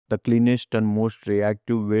the cleanest and most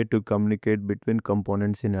reactive way to communicate between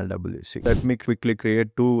components in LWC. Let me quickly create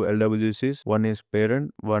two LWCs. One is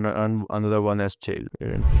parent, one and another one as child.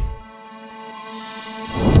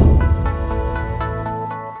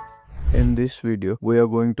 In this video, we are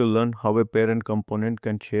going to learn how a parent component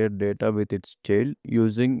can share data with its child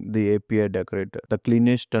using the API Decorator, the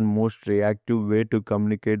cleanest and most reactive way to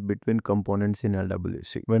communicate between components in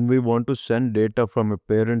LWC. When we want to send data from a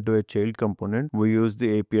parent to a child component, we use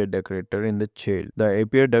the API Decorator in the child. The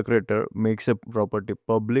API Decorator makes a property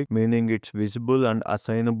public, meaning it's visible and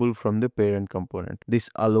assignable from the parent component. This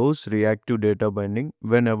allows reactive data binding.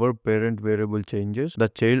 Whenever parent variable changes, the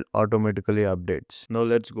child automatically updates. Now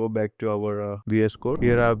let's go back to our VS Code.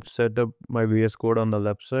 Here I've set up my VS Code on the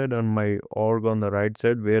left side and my org on the right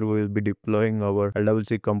side, where we will be deploying our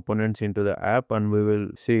LWC components into the app and we will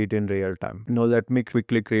see it in real time. Now let me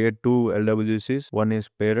quickly create two LWCs. One is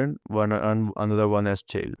parent, one and another one as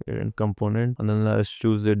child. Parent component, and then let's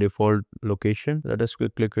choose the default location. Let us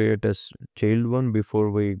quickly create a child one before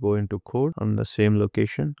we go into code on the same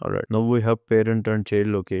location. Alright, now we have parent and child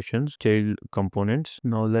locations, child components.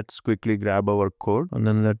 Now let's quickly grab our code and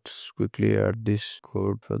then let's quickly add this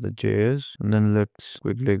code for the JS, and then let's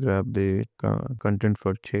quickly grab the content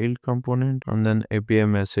for child component and then API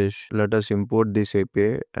message. Let us import this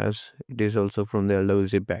API as it is also from the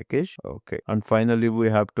LWC package. Okay, and finally we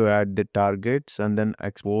have to add the targets and then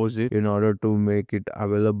expose it in order to make it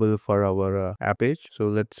available for our app page. So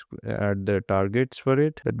let's add the targets for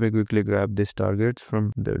it. Let me quickly grab these targets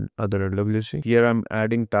from the other LWC. Here I'm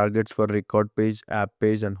adding targets for record page, app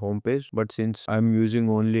page and home page, but since I'm using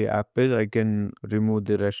only app page, I can remove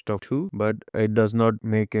the rest of two, but it does not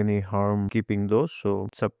make any harm keeping those, so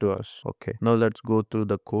it's up to us. Okay, now let's go through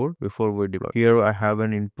the code before we deploy. Here I have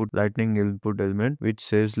an lightning input element which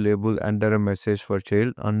says label enter a message for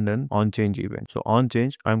child and then on change event. So on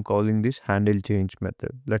change, I'm calling this handle change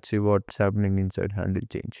method. Let's see what's happening inside handle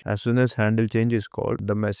change. As soon as handle change is called,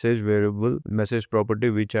 the message variable, message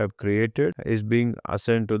property which I've created is being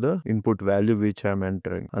assigned to the input value which I'm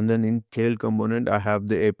entering. And then in child component, I have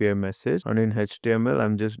the API message, and in HTML,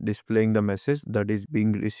 I'm just displaying the message that is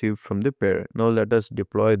being received from the parent. Now let us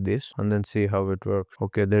deploy this and then see how it works.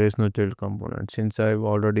 Okay, there is no child component. Since I've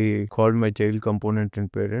already called my child component in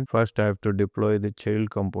parent, first I have to deploy the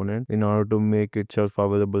child component in order to make itself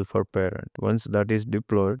available for parent. Once that is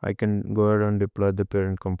deployed, I can go ahead and deploy the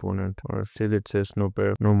parent component. Or still it says no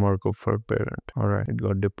markup for parent. Alright, it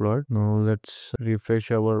got deployed. Now let's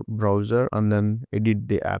refresh our browser and then edit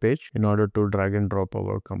the app page in order to drag and drop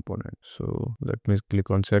our component. So let me click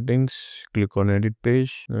on settings, click on edit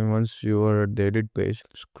page, and once you are at the edit page,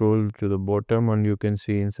 scroll to the bottom and you can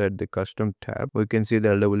see inside the custom tab, we can see the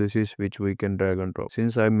LWCs which we can drag and drop.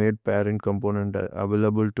 Since I made parent component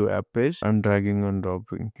available to app page, I'm dragging and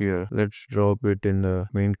dropping here. Let's drop it in the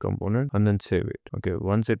main component and then save it. Okay,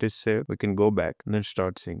 once it is saved, we can go back and then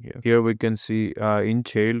start seeing here. Here we can see in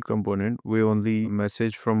child component, we only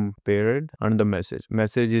message from parent and the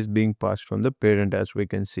message is being passed from the parent, as we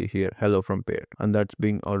can see here, hello from parent, and that's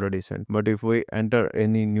being already sent. But if we enter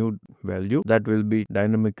any new value, that will be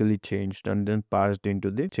dynamically changed and then passed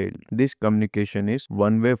into the child. This communication is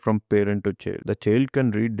one way from parent to child. The child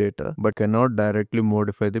can read data but cannot directly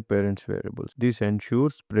modify the parent's variables. This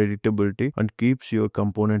ensures predictability and keeps your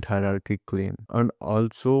component hierarchy clean. And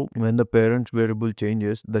also, when the parent's variable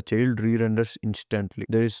changes, the child re-renders instantly.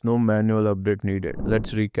 There is no manual update needed.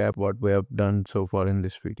 Let's recap what we have done so far in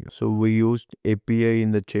this video. So we used API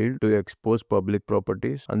in the child to expose public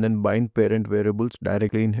properties and then bind parent variables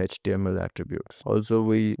directly in HTML attributes. Also,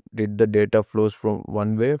 we did the data flows from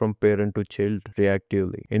one way from parent to child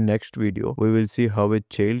reactively. In next video, we will see how a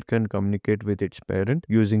child can communicate with its parent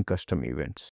using custom events.